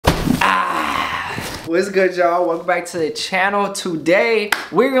What's good, y'all? Welcome back to the channel. Today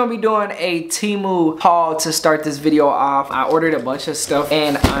we're gonna be doing a TEMU haul to start this video off. I ordered a bunch of stuff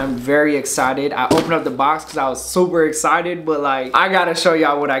and I'm very excited. I opened up the box because I was super excited, but like I gotta show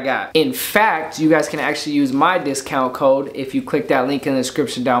y'all what I got. In fact, you guys can actually use my discount code if you click that link in the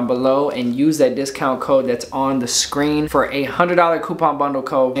description down below and use that discount code that's on the screen for a $100 coupon bundle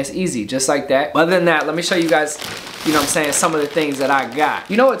code. It's easy, just like that. Other than that, let me show you guys, you know what I'm saying, some of the things that I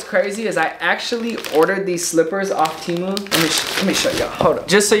got. You know what's crazy is I actually ordered these slippers off TEMU. Let me show y'all, hold up.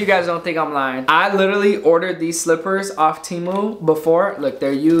 Just so you guys don't think I'm lying. I literally ordered these slippers off TEMU before. Look,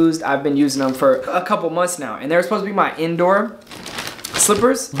 they're used. I've been using them for a couple months now. And they're supposed to be my indoor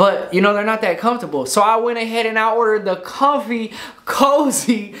slippers, but you know, they're not that comfortable. So I went ahead and I ordered the comfy,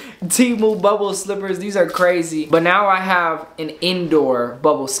 cozy TEMU bubble slippers. These are crazy. But now I have an indoor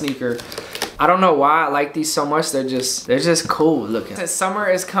bubble sneaker. I don't know why I like these so much. They're just cool looking. Since summer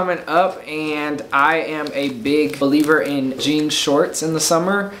is coming up and I am a big believer in jean shorts in the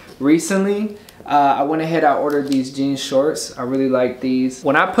summer recently, I went ahead, I ordered these jean shorts. I really like these.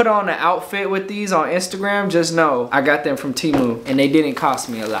 When I put on an outfit with these on Instagram, just know I got them from TEMU and they didn't cost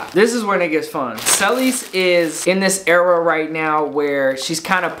me a lot. This is when it gets fun. Celly's is in this era right now where she's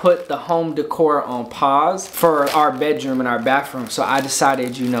kind of put the home decor on pause for our bedroom and our bathroom. So I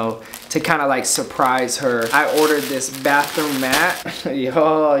decided, you know, to kind of like surprise her. I ordered this bathroom mat.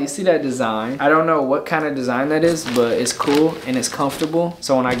 Yo, you see that design? I don't know what kind of design that is, but it's cool and it's comfortable.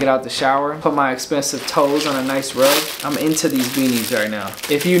 So when I get out the shower, put my expensive toes on a nice rug. I'm into these beanies right now.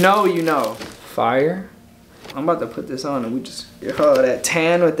 If you know, you know. Fire. I'm about to put this on and we just, yo, that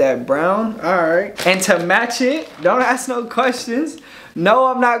tan with that brown. All right. And to match it, don't ask no questions. No,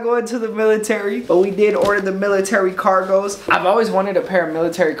 I'm not going to the military, but we did order the military cargos. I've always wanted a pair of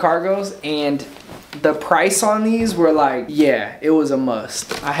military cargos and the price on these were like, yeah, it was a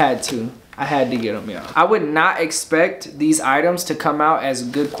must. I had to get them, y'all. I would not expect these items to come out as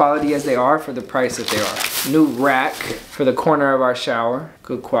good quality as they are for the price that they are. New rack for the corner of our shower.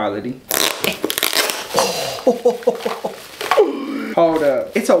 Good quality. Hold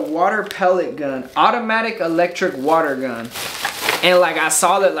up. It's a water pellet gun. Automatic electric water gun. And like I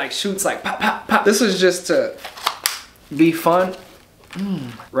saw that like shoots like pop, pop, pop. This is just to be fun.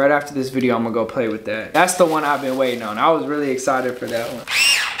 Right after this video, I'm gonna go play with that. That's the one I've been waiting on. I was really excited for that one.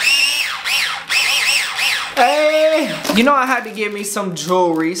 Hey! You know I had to get me some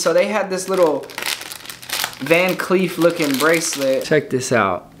jewelry. So they had this little Van Cleef looking bracelet. Check this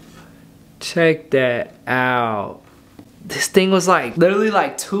out. Check that out. This thing was like literally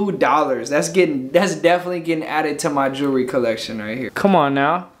like $2. That's definitely getting added to my jewelry collection right here. Come on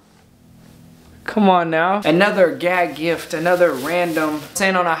now. Come on now. Another gag gift, another random.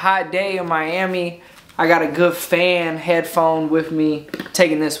 Saying on a hot day in Miami, I got a good fan headphone with me,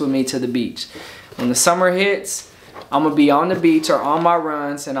 taking this with me to the beach. When the summer hits, I'm gonna be on the beach or on my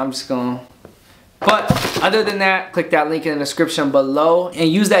runs and I'm just gonna. But other than that, click that link in the description below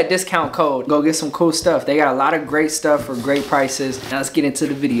and use that discount code. Go get some cool stuff. They got a lot of great stuff for great prices. Now let's get into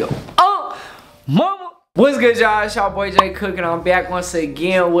the video. Oh, mama. What's good, y'all? It's y'all boy Jcook and I'm back once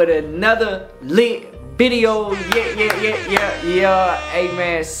again with another lit video. Yeah. Hey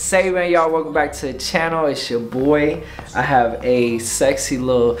man, say man, y'all, welcome back to the channel. It's your boy. I have a sexy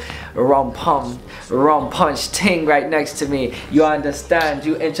little rum punch ting right next to me. You understand?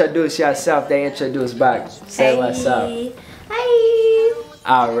 You introduce yourself, they introduce back. Say what's up. Hi.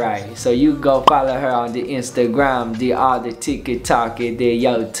 Alright, so you go follow her on the Instagram, the TikTok, the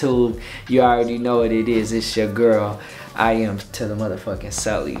YouTube. You already know what it is. It's your girl. I am to the motherfucking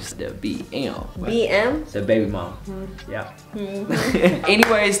Sally's, the BM. BM? The baby mom. Yeah.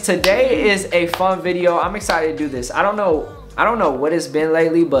 Anyways, today is a fun video. I'm excited to do this. I don't know what it's been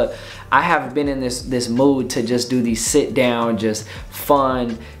lately, but I have been in this mood to just do these sit down, just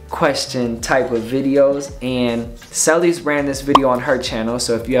fun question type of videos. And Sally's ran this video on her channel,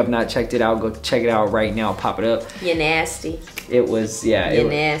 so if you have not checked it out, go check it out right now. Pop it up. You're nasty. It was, yeah. You're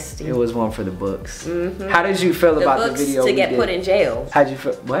nasty. It was one for the books. How did you feel about the video? To get put in jail. How'd you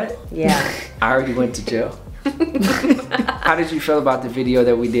feel? What? Yeah. I already went to jail. How did you feel about the video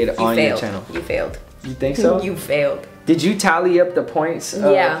that we did on your channel? You failed. You think so? You failed. Did you tally up the points?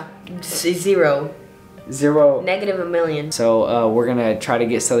 Yeah. Zero. Negative a million. So we're gonna try to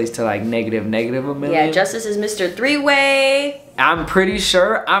get Sally's to like negative a million. Yeah, Justice is Mr. Three-Way. I'm pretty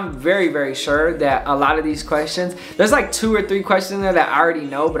sure, I'm very sure that a lot of these questions, there's like 2 or 3 questions in there that I already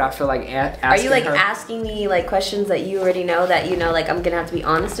know, but I feel like asking Are you like her, asking me like questions that you already know that you know like I'm gonna have to be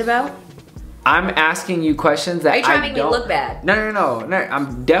honest about? I'm asking you questions that Are you trying to make me look bad? No.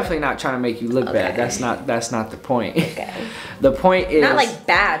 I'm definitely not trying to make you look bad. That's not the point. Okay. The point is not like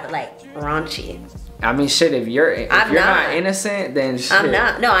bad, but like raunchy. I mean, shit. If you're not innocent, then shit. I'm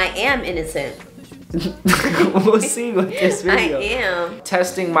not. No, I am innocent. We'll see with this video. I am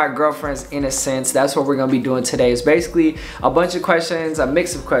testing my girlfriend's innocence. That's what we're gonna be doing today. It's basically a bunch of questions, a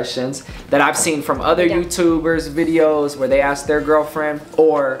mix of questions that I've seen from other YouTubers videos where they ask their girlfriend,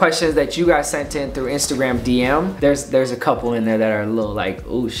 or questions that you guys sent in through Instagram DM. There's a couple in there that are a little like,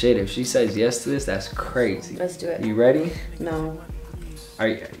 oh shit, if she says yes to this, that's crazy. Let's do it. You ready? No.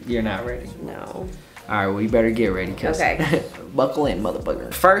 You're not ready? No. Alright, well you better get ready. Okay. Buckle in,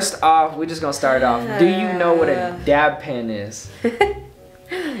 motherfucker. First off, we're just gonna start off. Do you know what a dab pen is?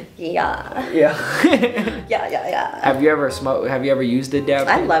 Yeah. Yeah. Yeah. Have you ever used a dab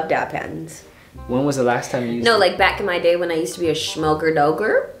pen? I love dab pens. When was the last time you used it? No, like back in my day when I used to be a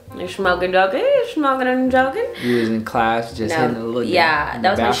smoker-doker. You was in class just hitting a little that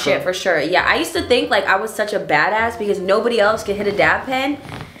was my shit for sure. Yeah, I used to think like I was such a badass because nobody else could hit a dab pen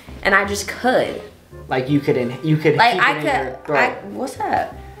and I just could. Like you could like I could. What's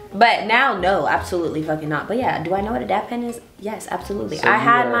that? But now, no, absolutely fucking not. But yeah, do I know what a dab pen is? Yes, absolutely. So I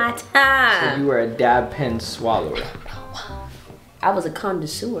had my time. So you were a dab pen swallower. I was a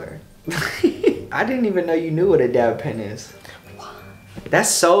connoisseur. I didn't even know you knew what a dab pen is. That's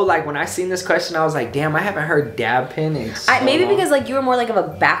so like when I seen this question, I was like, damn, I haven't heard dab pen in so maybe long. because like you were more like of a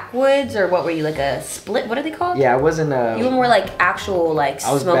backwoods, or what were you, like a split? What are they called? Yeah, I wasn't a. You were more like actual like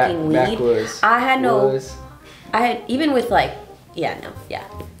smoking weed. Backwoods. I had no. I had even with like yeah.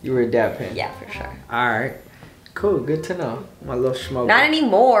 You were a dab pen. Yeah, for sure. All right, cool, good to know. My little smoker. Not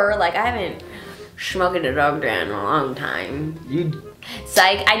anymore. Like I haven't smoked a dog in a long time.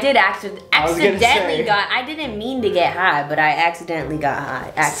 Psych, I did accidentally I didn't mean to get high, but I accidentally got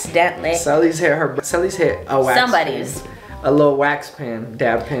high. Accidentally. Sally's hit a wax somebody's. pen. A little wax pen,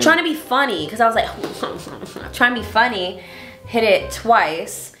 dab pen. Trying to be funny, because I was like, trying to be funny, hit it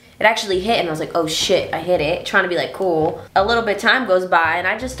twice. It actually hit, and I was like, oh shit, I hit it. Trying to be like cool. A little bit of time goes by, and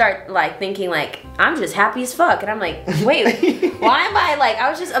I just start like thinking like, I'm just happy as fuck. And I'm like, wait, why am I like,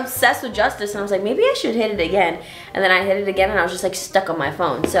 I was just obsessed with justice, and I was like, maybe I should hit it again. And then I hit it again, and I was just like stuck on my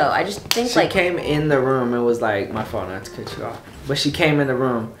phone. So I just think she came in the room and was like, my phone, not to cut you off. But she came in the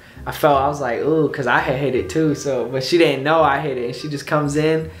room. I was like, ooh, cause I had hit it too. So, but she didn't know I hit it. And she just comes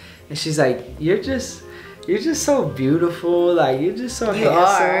in and she's like, you're just so beautiful, like you're just so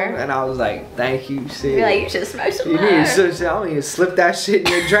handsome. And I was like, thank you, shit. You're like, you should smoke some more. I don't need to slip that shit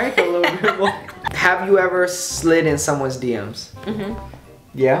in your drink a little bit more. Have you ever slid in someone's DMs? Mm-hmm.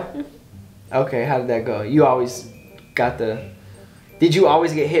 Yeah? Okay, how did that go? You always got did you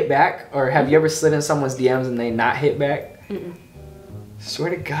always get hit back? Or have you ever slid in someone's DMs and they not hit back? Mm-mm.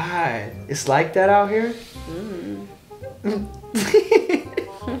 Swear to God, it's like that out here? Mm.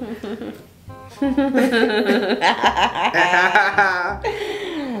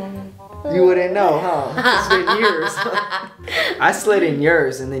 You wouldn't know, huh? It's been years. I slid in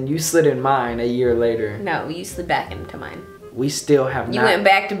yours and then you slid in mine a year later. No, you slid back into mine. We still have not. You went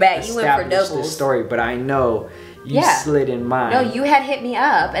back to back. You went for doubles. This story, but I know you slid in mine. No, you had hit me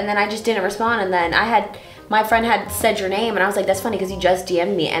up and then I just didn't respond, and then my friend had said your name, and I was like, that's funny because you just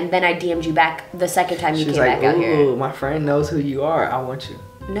DM'd me, and then I DM'd you back the second time you came back out here. Ooh, my friend knows who you are. I want you.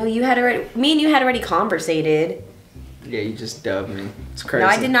 No, me and you had already conversated. Yeah, you just dubbed me. It's crazy. No,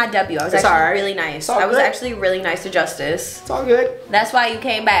 I did not dub you. I was actually really nice. I was actually really nice to Justice. It's all good. That's why you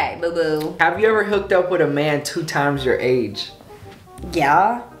came back, boo-boo. Have you ever hooked up with a man 2 times your age?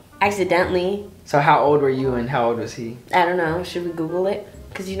 Yeah, accidentally. So how old were you and how old was he? I don't know. Should we Google it?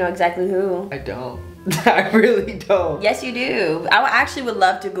 Because you know exactly who. I don't. I really don't. Yes, you do. I actually would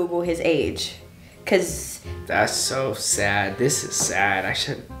love to Google his age. Because... That's so sad. This is sad. I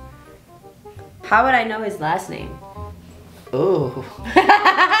should... How would I know his last name? Oh.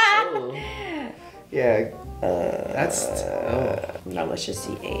 Oh. Yeah. That's... Oh. No, let's just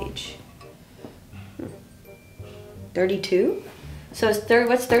see age. 32? So it's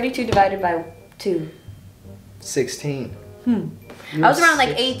what's 32 divided by 2? 16. I was around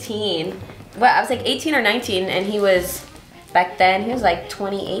like 18. Well, I was like 18 or 19, and he was, back then, he was like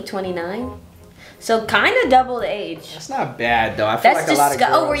 28, 29. So kind of double the age. That's not bad though. I feel like a lot of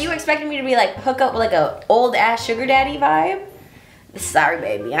girls... Oh, were you expecting me to be like hook up with like a old ass sugar daddy vibe? Sorry,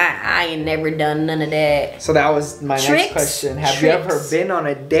 baby. I ain't never done none of that. So that was my next question. Have you ever been on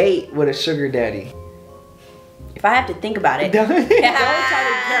a date with a sugar daddy? If I have to think about it. Don't try to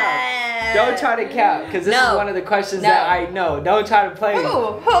count. Don't try to count, because this is one of the questions that I know. Don't try to play.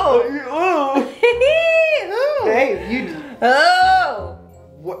 Who? Hey, you. Oh.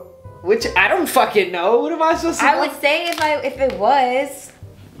 What? Which I don't fucking know. What am I supposed to know? I would say if it was.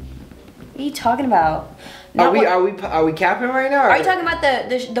 What are you talking about? Are we capping right now? Are you talking about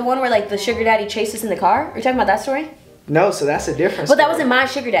the one where like the sugar daddy chased us in the car? Are you talking about that story? No, so that's a different But story. that wasn't my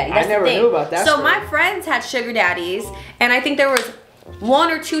sugar daddy. That's I never the thing. knew about that So story. my friends had sugar daddies, and I think there was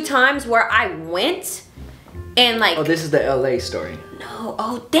 1 or 2 times where I went and like. Oh, this is the LA story. No.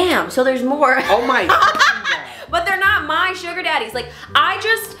 Oh damn. So there's more. Oh my God. But they're not my sugar daddies. Like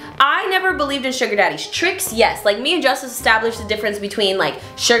I never believed in sugar daddies. Tricks, yes. Like me and Justice established the difference between like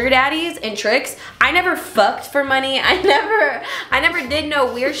sugar daddies and tricks. I never fucked for money. I never did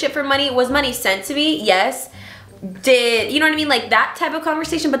no weird shit for money. Was money sent to me? Yes. You know what I mean? Like that type of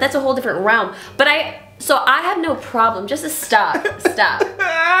conversation, but that's a whole different realm. But so I have no problem. Just to stop.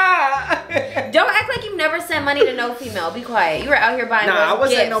 Don't act like you've never sent money to no female. Be quiet. You were out here buying gifts. I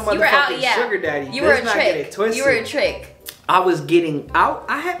wasn't no motherfucking sugar daddy. You were a trick. You were a trick. I was getting out.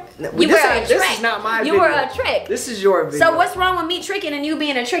 This is not my video. You were a trick. This is your video. So what's wrong with me tricking and you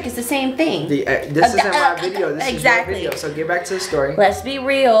being a trick? It's the same thing. This isn't my video. This exactly. is your video. So get back to the story. Let's be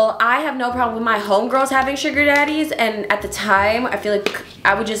real. I have no problem with my homegirls having sugar daddies, and at the time, I feel like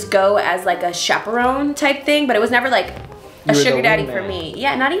I would just go as like a chaperone type thing, but it was never like a sugar daddy for me.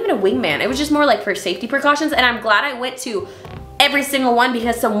 Yeah, not even a wingman. It was just more like for safety precautions, and I'm glad I went to every single one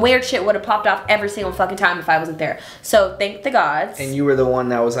because some weird shit would have popped off every single fucking time if I wasn't there. So thank the gods. And you were the one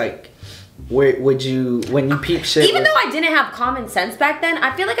that was like, when you peep shit. Even though I didn't have common sense back then,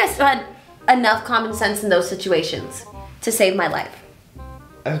 I feel like I still had enough common sense in those situations to save my life.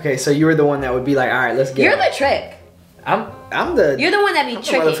 Okay, so you were the one that would be like, all right, let's get. You're the trick. You're the one that be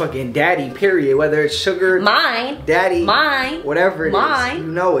tricking. Motherfucking daddy, period. Whether it's sugar, mine, daddy, mine, whatever it is, you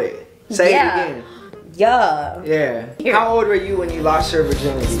know it. Say it again. Yeah. Here. How old were you when you lost your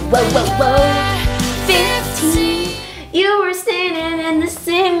virginity? Whoa. 15. You were standing in the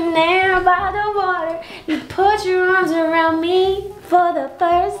sitting there by the water. You put your arms around me for the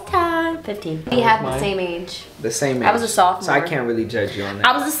first time. 15. We have the same age. The same age. I was a sophomore. So I can't really judge you on that.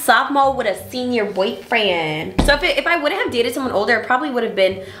 I was a sophomore with a senior boyfriend. So if I wouldn't have dated someone older, I probably would have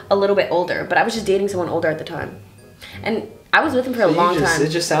been a little bit older. But I was just dating someone older at the time. And I was with him for a long time. It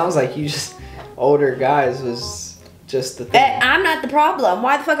just sounds like you just, older guys was just the thing. I'm not the problem.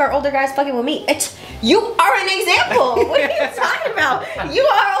 Why the fuck are older guys fucking with me? You are an example. What are you talking about? You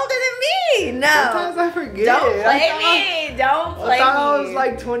are older than me. No. Sometimes I forget. Don't play me. Don't play me. I thought I was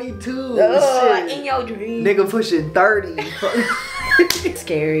like 22. Ugh, in your dream. Nigga pushing 30. It's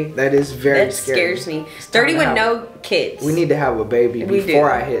scary. That is very scary. That scares me. 30 with no kids. We need to have a baby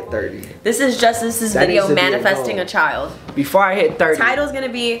before I hit 30. This is Justice's video manifesting a child. Before I hit 30. Title's gonna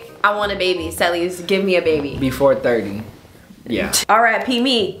be, I want a baby. Sally's, give me a baby. Before 30. Yeah. R.I.P.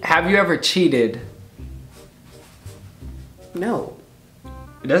 me. Have you ever cheated? No.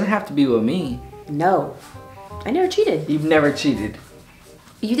 It doesn't have to be with me. No. I never cheated. You've never cheated.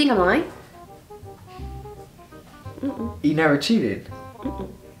 You think I'm lying? You never cheated.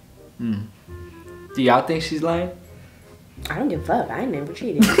 Do y'all think she's lying? I don't give a fuck. I ain't never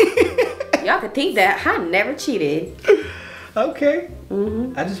cheated. Y'all could think that. I never cheated. Okay.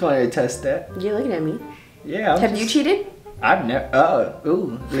 I just wanted to test that. You're looking at me. Yeah. Have you cheated? I've never.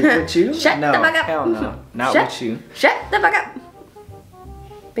 Ooh. With you? Shut the fuck up. Hell no. Not with you. Shut the fuck up.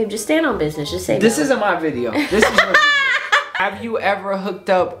 Babe, just stand on business. Just say this no. isn't my video. This is your video. Have you ever hooked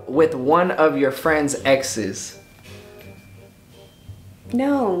up with one of your friend's exes?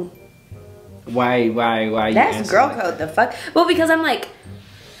 No. Why That's girl code, the fuck? Well, because I'm like,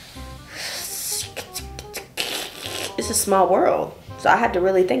 it's a small world. So I had to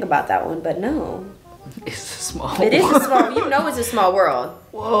really think about that one, but no. It's a small world. It is a small, you know it's a small world.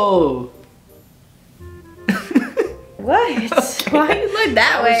 Whoa. What? Okay. Why you look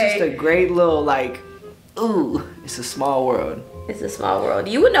that way? It's just a great little like, ooh, it's a small world. It's a small world.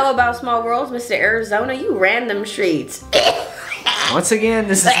 You would know about small worlds, Mr. Arizona. You ran them streets. Once again,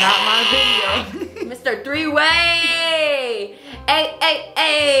 this is not my video. Mr. Three-Way.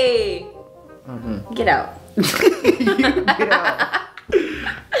 Hey. Get out. You get out.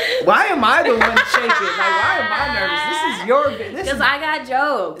 Why am I the one shaking? Like, why am I nervous? This is your business. Because I got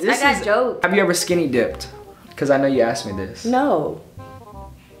jokes. I got jokes. Have you ever skinny dipped? Because I know you asked me this. No.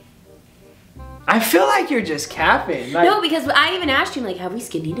 I feel like you're just capping. Like, no, because I even asked you, like, have we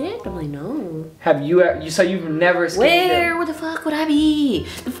skinny dipped? I'm like, no. Have you? So you've never skinny dipped? Where the fuck would I be?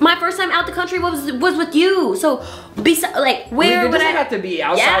 My first time out the country was with you. So, like, where would I? It doesn't have to be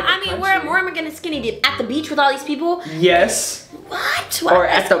outside. Yeah, the I mean, country. where am I gonna skinny dip? At the beach with all these people? Yes. What? Or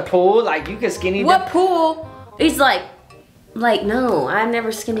at the pool, like you could skinny dip. What pool? He's like, no, I've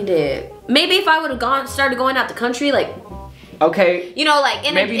never skinny dipped. Maybe if I would have started going out the country, like Okay. You know, like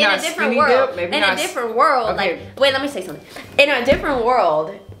in a different world. In a different world. Okay. Like, wait, let me say something. In a different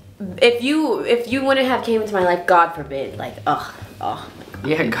world, if you wouldn't have came into my life, God forbid, like,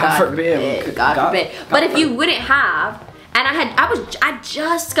 yeah, God forbid. God forbid. But if you wouldn't have, and I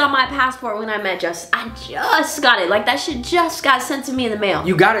just got my passport when I met Jess. I just got it. Like, that shit just got sent to me in the mail.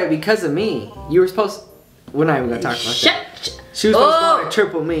 You got it because of me. You were supposed. We're not even gonna talk about that. She was supposed to go to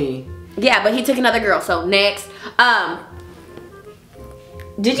triple me. Yeah, but he took another girl. So next,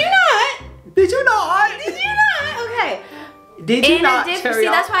 did you not? Did you not? Did you not? Okay. Did you not? See,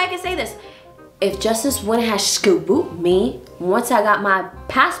 that's why I can say this. If Justice wouldn't have scooped me once I got my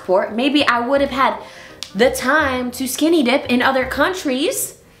passport, maybe I would have had the time to skinny dip in other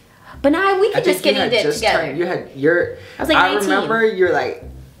countries. But now we could just skinny dip together. I was like 19. I remember you're like,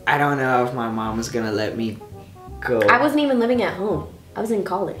 I don't know if my mom is gonna let me go. I wasn't even living at home. I was in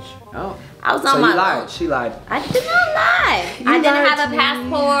college. Oh. I was on my lied. She lied. I did not lie. I didn't have a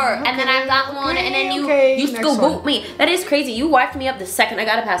passport, and then I got one, and then you scoop me. That is crazy. You wiped me up the second I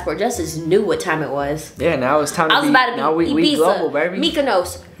got a passport. Justice knew what time it was. Yeah, now it's time to be. I was about to be now we Ibiza, global, baby.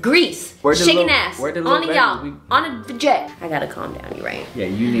 Mykonos, Greece, shaking ass, on a yacht, on a jet. I gotta calm down. You right? Yeah,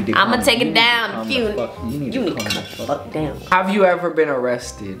 you need to. I'm gonna take it down. You need to calm the fuck down. Have you ever been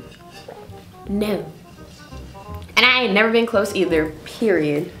arrested? No. And I ain't never been close either,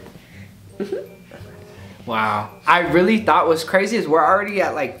 period. Wow. I really thought what's crazy is we're already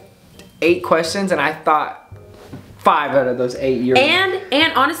at like 8 questions, and I thought 5 out of those 8 years.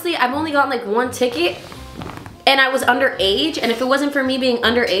 And honestly, I've only gotten like 1 ticket, and I was underage, and if it wasn't for me being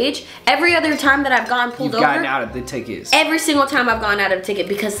underage, every other time that I've gotten pulled over. You've gotten out of the tickets. Every single time I've gone out of a ticket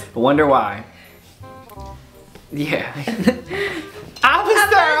because. I wonder why. Yeah.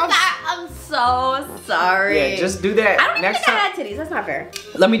 I'm so sorry. Yeah, just do that. I don't even think I had titties. That's not fair.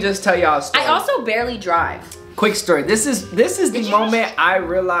 Let me just tell y'all a story. I also barely drive. Quick story. This is the moment I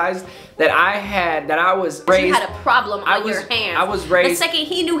realized that I was raised. You had a problem on your hands. I was raised. The second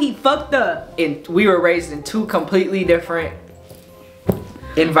he knew, he fucked up. We were raised in 2 completely different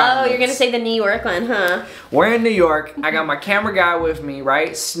environments. Oh, you're gonna say the New York one, huh? We're in New York. I got my camera guy with me,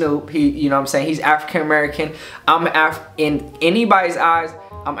 right? Snoop. You know what I'm saying? He's African American. In anybody's eyes,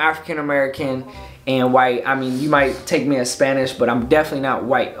 I'm African American and white. I mean, you might take me as Spanish, but I'm definitely not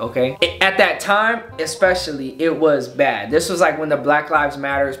white, okay? At that time, especially, it was bad. This was like when the Black Lives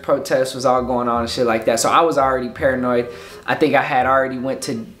Matter protest was all going on and shit like that. So I was already paranoid. I think I had already went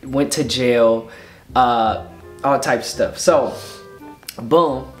to jail, all types of stuff. So,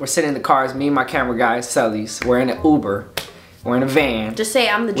 boom, we're sitting in the cars, me and my camera guy, Sully's. We're in an Uber, we're in a van. Just say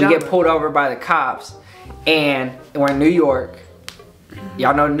I'm the drummer. We get pulled over by the cops, and we're in New York.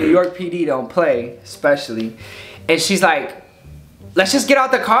 Y'all know New York PD don't play, especially. And she's like, let's just get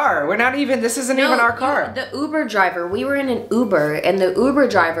out the car. We're not even, this isn't even our car. The Uber driver, we were in an Uber, and the Uber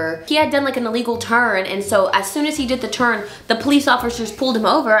driver, he had done like an illegal turn, and so as soon as he did the turn, the police officers pulled him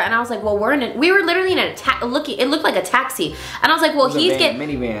over, and I was like, well, we were literally in a it looked like a taxi. And I was like, well, he's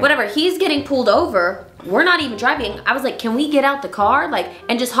getting pulled over. We're not even driving. I was like, can we get out the car, like,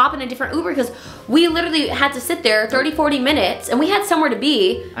 and just hop in a different Uber? Because we literally had to sit there 30-40 minutes, and we had somewhere to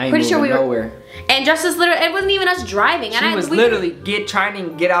be. I ain't pretty sure we were nowhere. And Justice literally, it wasn't even us driving. She was literally trying to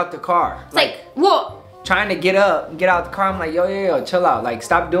get out the car. It's like, well, trying to get out the car. I'm like, yo, chill out. Like,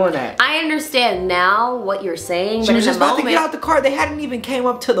 stop doing that. I understand now what you're saying. She was just about to get out the car. They hadn't even came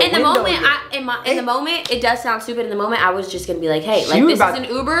up to the window. In the moment, it does sound stupid. In the moment, I was just gonna be like, hey, like, this is an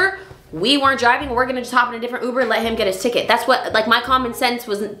Uber. We weren't driving. We're gonna just hop in a different Uber and let him get his ticket. That's what, like, my common sense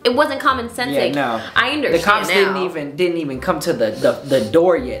wasn't. It wasn't common sense. Yeah, no. I understand. The cops didn't even come to the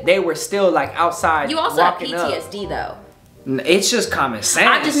door yet. They were still like outside. You also have PTSD though. It's just common sense.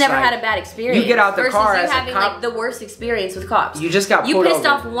 I've just never had a bad experience. You get out the car as a cop. Versus you having like the worst experience with cops. You just got pulled over. You pissed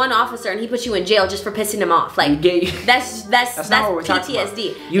off one officer and he put you in jail just for pissing him off. Like, that's not what we're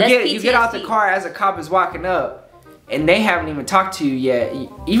PTSD. You get out the car as a cop is walking up. And they haven't even talked to you yet.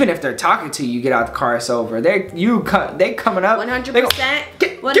 Even if they're talking to you, you get out the car, it's over. They coming up. 100%.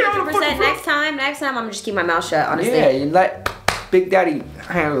 100%. Next time, I'm just keep my mouth shut. Honestly. Yeah, you let Big Daddy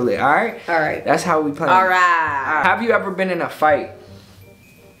handle it. All right. All right. That's how we play. All right. Have you ever been in a fight?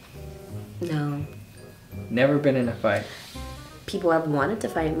 No. Never been in a fight. People have wanted to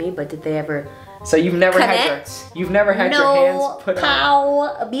fight me, but did they ever So you've never had your hands put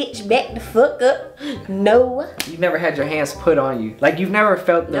on. Bitch, back the fuck up. No. You've never had your hands put on you. Like you've never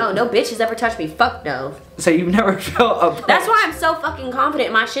felt the... No bitch has ever touched me. Fuck no. So you've never felt a... That's why I'm so fucking confident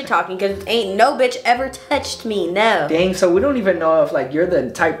in my shit talking, because ain't no bitch ever touched me. No. Dang, so we don't even know if like you're the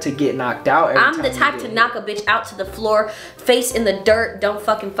type to get knocked out every time. I'm the type to knock a bitch out to the floor, face in the dirt, don't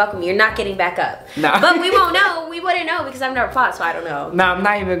fucking fuck with me. You're not getting back up. Nah. But we won't know. We wouldn't know because I've never fought, so I don't know. Nah, I'm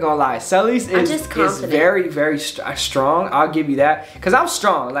not even gonna lie. Selly's is very, very strong. I'll give you that. Because I'm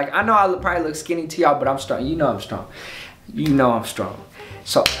strong. Like, I know I probably look skinny to y'all, but I'm strong. You know I'm strong. You know I'm strong.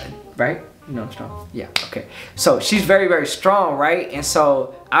 So, right? You know I'm strong. Yeah, okay. So, she's very, very strong, right? And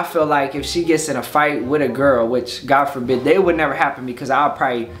so, I feel like if she gets in a fight with a girl, which, God forbid, they would never happen because that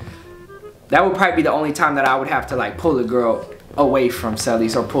would probably be the only time that I would have to, like, pull a girl away from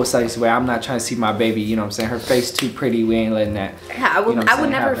Selly's or pull Selly's away. I'm not trying to see my baby, you know what I'm saying? Her face too pretty, we ain't letting that. Yeah, I would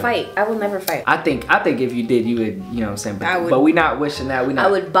never fight. I will never fight. I think if you did, you would, you know what I'm saying? But we not wishing that. I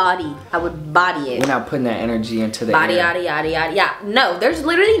would body it. We're not putting that energy into the body, yada, yada, yada. Yeah, no, there's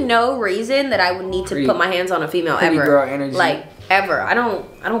literally no reason that I would need to put my hands on a female ever. Girl energy. Like, ever. I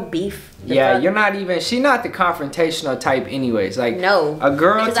don't beef. Yeah, you're not even, she's not the confrontational type anyways. Like, no. A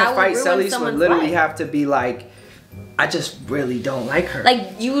girl to fight Selly's would literally have to be like, I just really don't like her.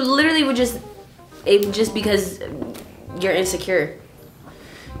 Like, you literally would just because you're insecure.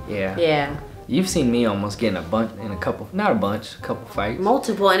 Yeah. Yeah. You've seen me almost get in a couple fights.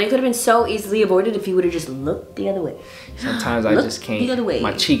 Multiple, and it could have been so easily avoided if you would have just looked the other way. Sometimes I just can't. The other way.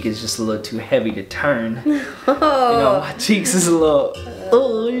 My cheek is just a little too heavy to turn. You know, my cheeks is a little,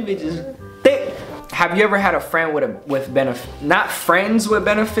 oh, you bitches thick. Have you ever had a friend with benefits? Not friends with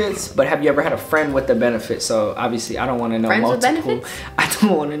benefits, but have you ever had a friend with a benefit? So obviously, I don't want to know friends multiple. With benefits? I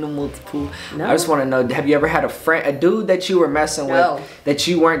don't want to know multiple. No. I just want to know, have you ever had a dude that you were messing with that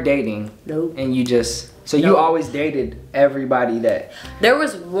you weren't dating? No. And you just, so you always dated everybody that? There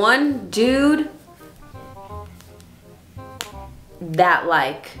was one dude that,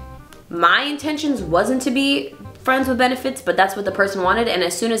 like, my intentions wasn't to be friends with benefits, but that's what the person wanted, and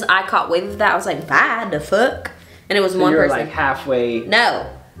as soon as I caught wave of that, I was like, bye, the fuck? And it was one person. Like halfway. No.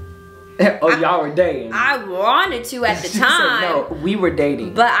 Oh, y'all were dating. I wanted to at the time. No, we were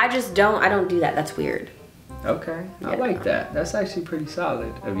dating. But I just I don't do that. That's weird. Okay, yeah. I like that. That's actually pretty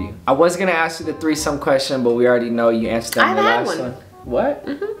solid of you. I was gonna ask you the threesome question, but we already know you answered that in the last one. What?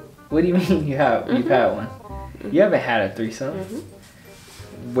 What do you mean you have? You've had one. You haven't had a threesome.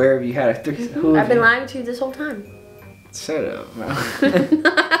 Where have you had a threesome? Who I've been lying to you this whole time. Shut up, man.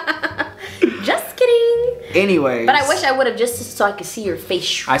 Just kidding. Anyways. But I wish I would have, just so I could see your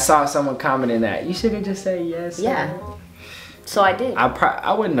face. I saw someone commenting that. You should have just said yes. Yeah. So I did.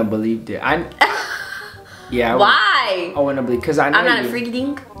 I wouldn't have believed it. Yeah. Why? I wouldn't have believed, because I know I'm not a freaky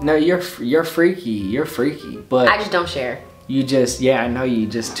dink. No, you're freaky. You're freaky. But I just don't share. You just, yeah, I know you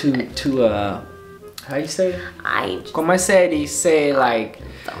just too how you say it? Como se dice, like,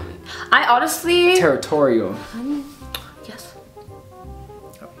 I honestly... Territorial. Yes.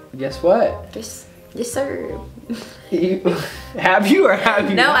 Guess what? Yes, sir. Have you or have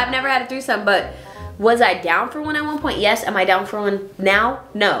you No, not? I've never had a threesome, but was I down for one at one point? Yes. Am I down for one now?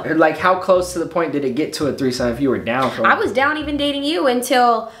 No. Like, how close to the point did it get to a threesome if you were down for one? I was down even dating you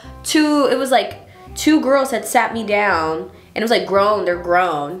until it was like two girls had sat me down, and it was like grown, they're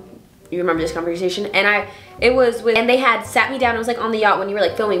grown. You remember this conversation? And and they had sat me down. It was like on the yacht when you were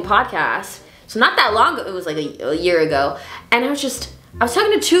like filming podcasts. So not that long ago, it was like a year ago. And I was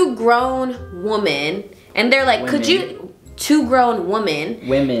talking to two grown women, and they're like, two grown women.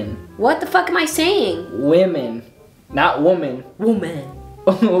 Women. What the fuck am I saying? Women. Not woman. Woman.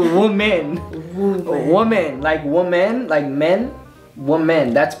 Woman. Woman. Like woman, like men.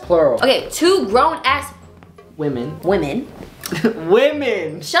 Woman, that's plural. Okay, two grown ass women. Women.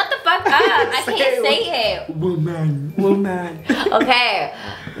 Women. Shut the fuck up. I can't say it. Woman. Okay.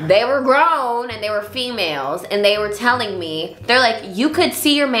 They were grown and they were females, and they were telling me, they're like, you could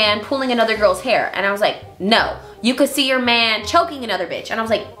see your man pulling another girl's hair. And I was like, no. You could see your man choking another bitch. And I was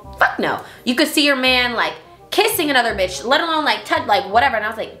like, fuck no. You could see your man like kissing another bitch, let alone like touch, like whatever. And I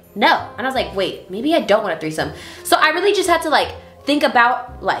was like, no. And I was like, wait, maybe I don't want a threesome. So I really just had to like think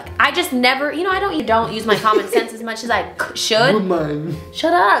about, like, I just never, you know, I don't use my common sense as much as I should. Woman.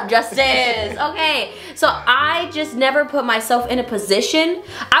 Shut up, Justice. Okay, so I just never put myself in a position.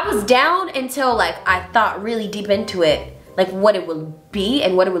 I was down until like I thought really deep into it, like what it would be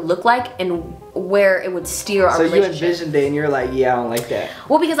and what it would look like and where it would steer our relationship. So you envisioned it and you're like, yeah, I don't like that.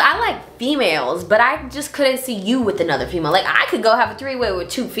 Well, because I like females, but I just couldn't see you with another female. Like, I could go have a three-way with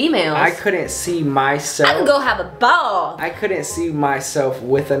two females. I couldn't see myself. I could go have a ball. I couldn't see myself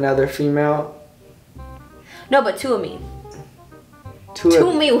with another female. No, but 2 of me. Two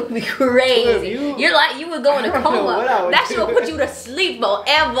of me would be crazy. You? You're like, you would go in a coma. That shit would put you to sleep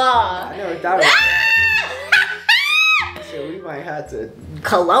forever. I never thought of that. So we might have to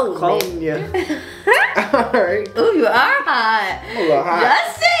clone you. Alright. Ooh, you are hot. I'm a little hot.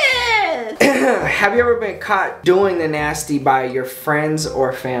 Justice! Have you ever been caught doing the nasty by your friends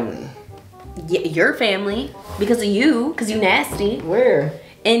or family? Yeah, your family. Because of you. Because you nasty. Where?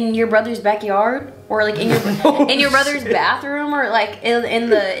 In your brother's backyard, or like in your brother's bathroom, or like in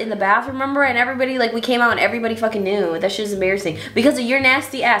the bathroom, remember? And everybody, like, we came out and everybody fucking knew. That shit's embarrassing because of your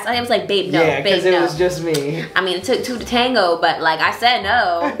nasty ass. I was like, babe, no, yeah, babe, no. it was just me. I mean, it took 2 to tango, but like I said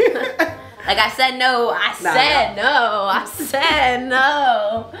no. Like I said no. I said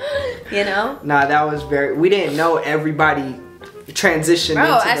no. You know? Nah, that was we didn't know everybody transitioned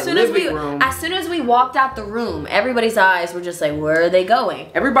into the living room. As soon as we walked out the room, everybody's eyes were just like, where are they going?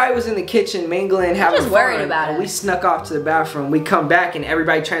 Everybody was in the kitchen mingling, having fun. Just worried about it. We snuck off to the bathroom. We come back and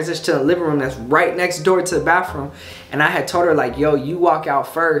everybody transitioned to the living room that's right next door to the bathroom. And I had told her, like, yo, you walk out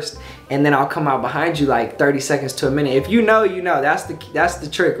first and then I'll come out behind you like 30 seconds to a minute. If you know, you know. That's the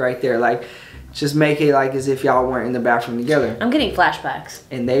trick right there. Like, just make it like as if y'all weren't in the bathroom together. I'm getting flashbacks.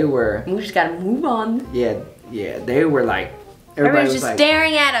 And they were. We just gotta move on. Yeah, they were like. Everybody was just like,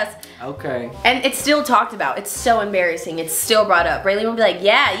 staring at us. Okay. And it's still talked about. It's so embarrassing. It's still brought up. Rayleigh will be like,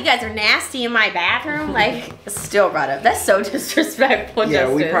 yeah, you guys are nasty in my bathroom. Like, it's still brought up. That's so disrespectful. Yeah,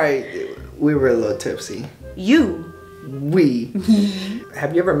 Justice. we were a little tipsy. You. We.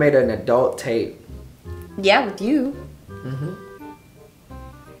 Have you ever made an adult tape? Yeah, with you. Mm-hmm.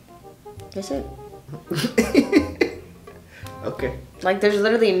 That's it. Okay. Like, there's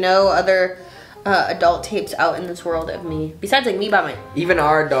literally no other adult tapes out in this world of me besides like me by my. Even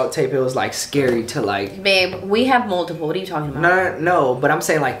our adult tape, it was like scary to like. Babe, we have multiple. What are you talking about? No, but I'm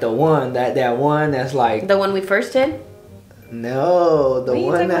saying like the one that one that's like. The one we first did. No, the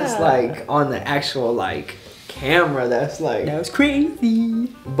one that's like on the actual like camera. That's like. That was crazy.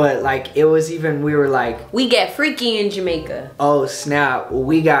 But like it was even we were like. We get freaky in Jamaica. Oh snap!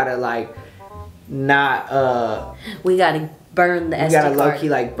 We gotta like, not We gotta. Burn the SD card. We gotta low-key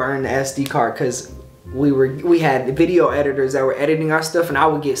like burn the SD card because we had video editors that were editing our stuff and I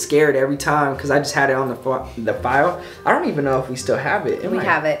would get scared every time because I just had it on the file. I don't even know if we still have it. We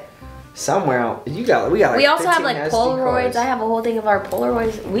have it somewhere. We got like. We also have like SD Polaroids. cards. I have a whole thing of our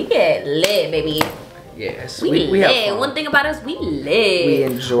Polaroids. We get lit, baby. Yes, we lit. One thing about us, we lit. We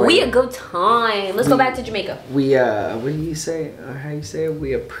enjoy. We a good time. Let's go back to Jamaica. We what do you say? How you say it?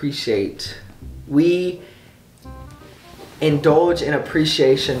 We appreciate. We indulge in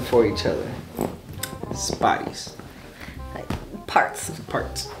appreciation for each other. Bodies. Like parts.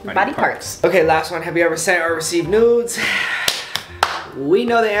 Body parts. Okay, last one. Have you ever sent or received nudes? We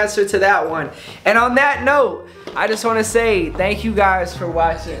know the answer to that one. And on that note, I just want to say thank you guys for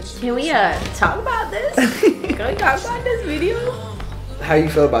watching. Can we talk about this? Can we talk about this video? How you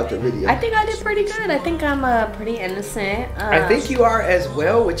feel about the video? I think I did pretty good. I think I'm pretty innocent. I think you are as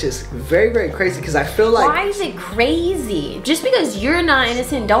well, which is very, very crazy because I feel like... Why is it crazy? Just because you're not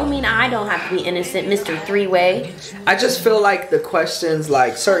innocent don't mean I don't have to be innocent, Mr. Three-Way. I just feel like the questions,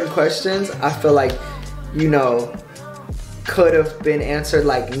 like certain questions, I feel like, you know, could have been answered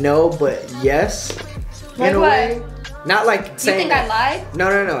like no, but yes. Like what? Not like saying. You think I lied?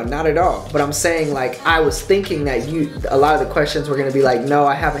 No, not at all. But I'm saying like I was thinking that a lot of the questions were gonna be like, no,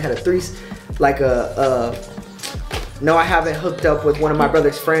 I haven't had a no, I haven't hooked up with one of my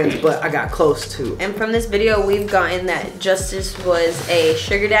brother's friends, but I got close to. And from this video, we've gotten that Justice was a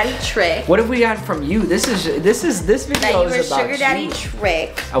sugar daddy trick. What have we got from you? This video that is about you were a sugar daddy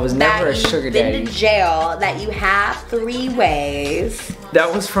trick. I was never a sugar daddy. That you've been to jail. That you have 3 ways.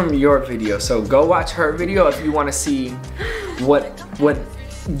 That was from your video, so go watch her video if you want to see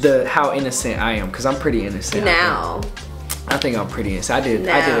how innocent I am, because I'm pretty innocent. Now. I think I'm pretty innocent. I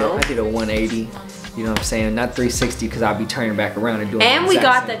did a 180. You know what I'm saying? Not 360 because I'll be turning back around and doing. And we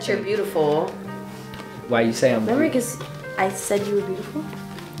got that you're beautiful. Why you say I'm? Remember, because I said you were beautiful.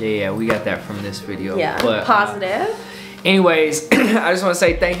 Yeah, we got that from this video. Yeah, but, positive. Anyways, I just want to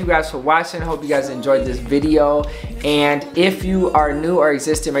say thank you guys for watching. Hope you guys enjoyed this video. And if you are new or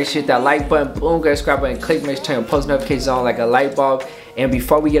existing, make sure you hit that like button, boom, get a subscribe button, click, make sure you turn your post notifications on like a light bulb. And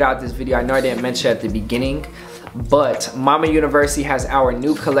before we get out this video, I know I didn't mention at the beginning, but Mama University has our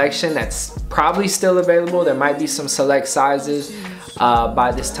new collection that's probably still available. There might be some select sizes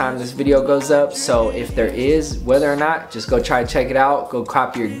by this time this video goes up. So if there is, whether or not, just go try to check it out. Go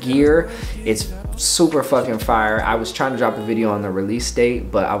cop your gear. It's super fucking fire. I was trying to drop a video on the release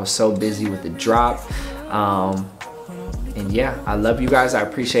date, but I was so busy with the drop. And yeah, I love you guys. I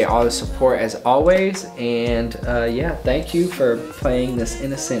appreciate all the support as always. And yeah, thank you for playing this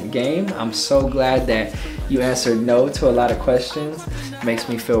innocent game. I'm so glad that you answered no to a lot of questions. It makes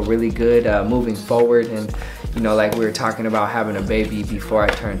me feel really good moving forward. And you know, like we were talking about having a baby before I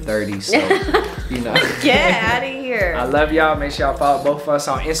turned 30, so you know. Get out of here. I love y'all. Make sure y'all follow both of us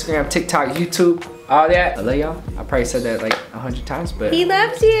on Instagram, TikTok, YouTube, all that. I love y'all. I probably said that like 100 times, but he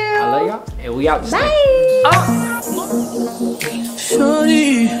loves you. I love y'all, and we out this Bye.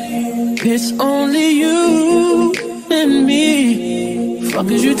 Shorty, it's only you and me. Fuck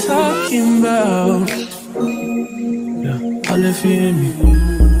is you talking about? Yeah, I live in me.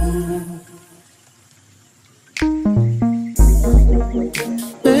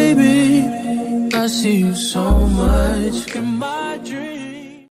 Baby, I see you so much in my dreams.